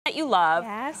that you love.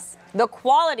 Yes. The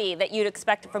quality that you'd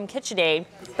expect from KitchenAid,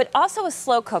 but also a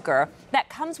slow cooker that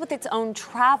comes with its own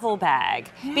travel bag.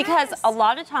 Yes. Because a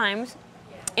lot of times,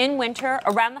 in winter,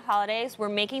 around the holidays, we're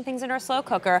making things in our slow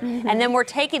cooker, and then we're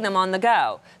taking them on the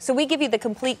go. So we give you the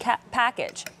complete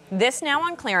package. This now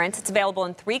on clearance, it's available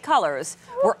in 3 colors.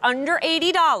 We're under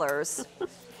 $80.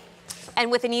 And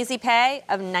with an easy pay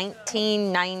of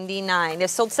 $19.99. If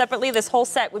sold separately, this whole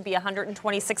set would be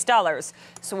 $126.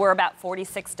 So we're about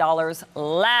 $46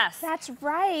 less. That's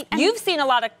right. And you've seen a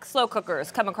lot of slow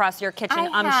cookers come across your kitchen,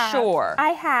 I'm sure. I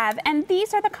have. And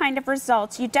these are the kind of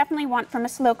results you definitely want from a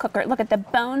slow cooker. Look at the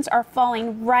bones are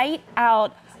falling right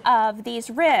out of these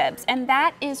ribs, and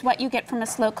that is what you get from a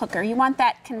slow cooker. You want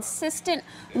that consistent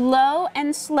low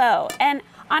and slow. And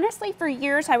honestly, for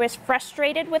years I was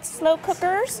frustrated with slow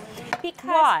cookers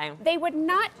because they would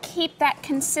not keep that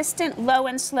consistent low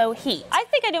and slow heat. I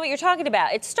think I know what you're talking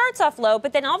about. It starts off low,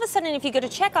 but then all of a sudden if you go to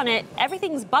check on it,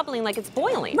 everything's bubbling like it's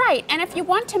boiling. Right, and if you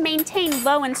want to maintain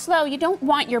low and slow, you don't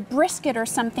want your brisket or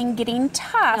something getting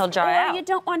tough. It'll dry out. Or you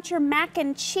don't want your mac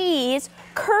and cheese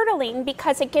curdling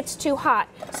because it gets too hot.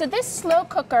 So this slow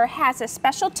cooker has a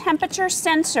special temperature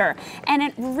sensor, and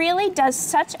it really does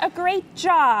such a great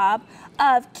job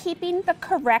of keeping the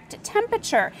correct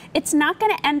temperature. It's not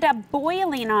going to end up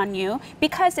boiling on you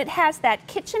because it has that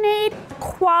KitchenAid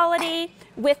quality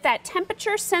with that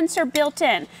temperature sensor built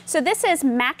in. So this is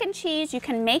mac and cheese you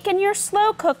can make in your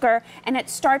slow cooker, and it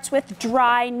starts with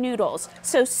dry noodles.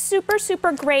 So super,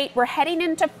 super great. We're heading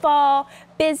into fall,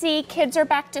 busy, kids are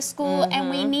back to school, and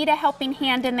we need a helping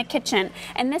hand in the kitchen.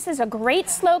 And this is a great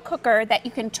slow cooker that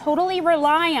you can totally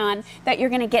rely on, that you're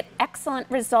gonna get excellent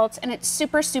results, and it's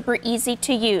super, super easy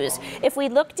to use. If we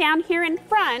look down here in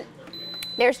front,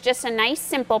 there's just a nice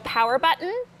simple power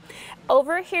button.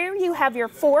 Over here you have your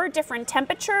 4 different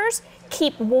temperatures.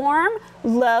 Keep warm,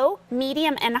 low,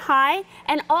 medium, and high.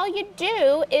 And all you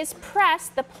do is press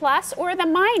the plus or the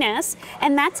minus,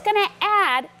 and that's gonna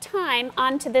add time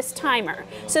onto this timer.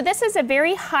 So this is a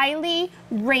very highly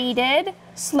rated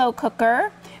slow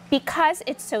cooker because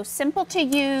it's so simple to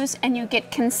use and you get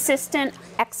consistent,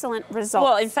 excellent results.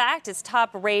 Well, in fact, it's top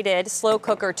rated slow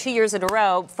cooker 2 years in a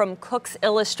row from Cook's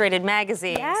Illustrated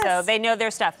magazine. Yes. So they know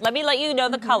their stuff. Let me let you know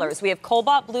the colors. We have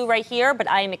cobalt blue right here, but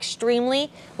I am extremely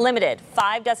limited.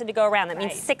 5 dozen to go around. That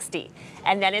means 60.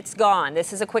 And then it's gone.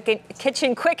 This is a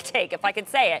kitchen quick take, if I could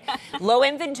say it. Low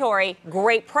inventory,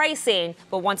 great pricing,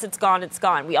 but once it's gone, it's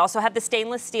gone. We also have the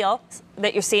stainless steel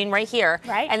that you're seeing right here.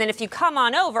 Right. And then if you come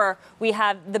on over, we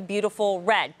have the beautiful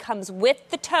red. Comes with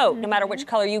the tote, no matter which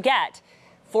color you get.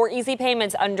 4 easy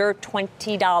payments under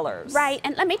 $20. Right,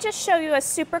 and let me just show you a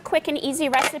super quick and easy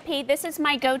recipe. This is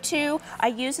my go-to. I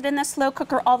use it in the slow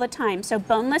cooker all the time. So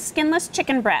boneless, skinless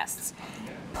chicken breasts.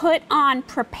 Put on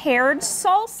prepared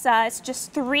salsa. It's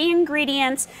just 3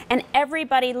 ingredients, and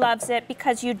everybody loves it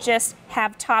because you just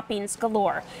have toppings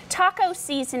galore. Taco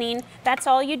seasoning, that's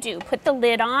all you do. Put the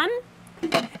lid on,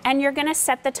 and you're gonna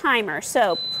set the timer.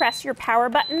 So press your power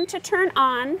button to turn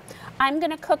on. I'm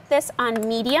gonna cook this on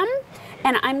medium,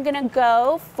 and I'm gonna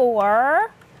go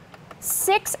for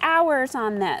 6 hours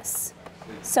on this.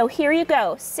 So here you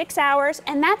go, 6 hours,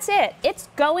 and that's it. It's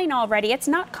going already. It's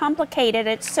not complicated.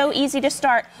 It's so easy to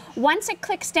start. Once it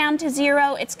clicks down to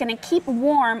 0, it's going to keep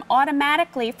warm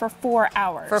automatically for 4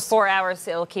 hours. For 4 hours,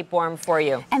 it'll keep warm for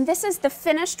you. And this is the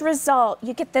finished result.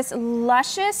 You get this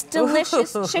luscious,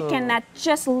 delicious chicken that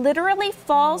just literally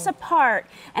falls apart,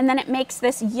 and then it makes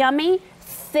this yummy,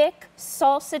 thick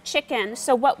salsa chicken.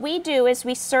 So what we do is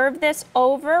we serve this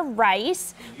over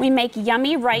rice. We make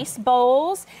yummy rice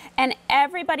bowls, and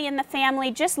everybody in the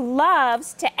family just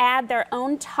loves to add their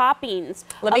own toppings.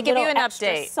 Let me give you an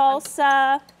update.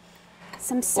 Salsa,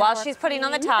 some sour While she's putting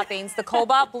on the toppings, the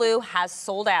cobalt blue has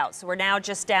sold out. So we're now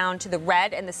just down to the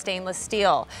red and the stainless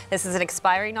steel. This is an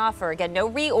expiring offer. Again, no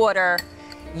reorder.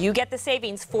 You get the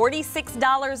savings,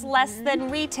 $46 less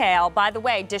than retail. By the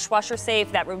way, dishwasher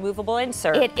safe, that removable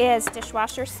insert. It is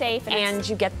dishwasher safe. And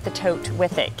you get the tote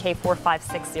with it.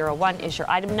 K45601 is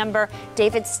your item number.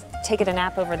 David's taking a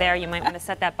nap over there. You might want to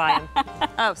set that by him.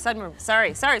 Oh, sunroom.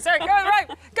 Sorry. Go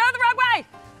the wrong way.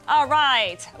 All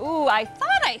right. Ooh, I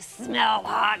thought I smelled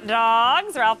hot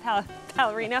dogs. Ralph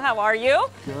Pallarino, how are you?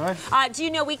 Good. Do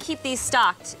you know we keep these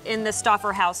stocked in the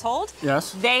Stauffer household?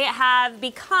 Yes. They have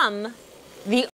become the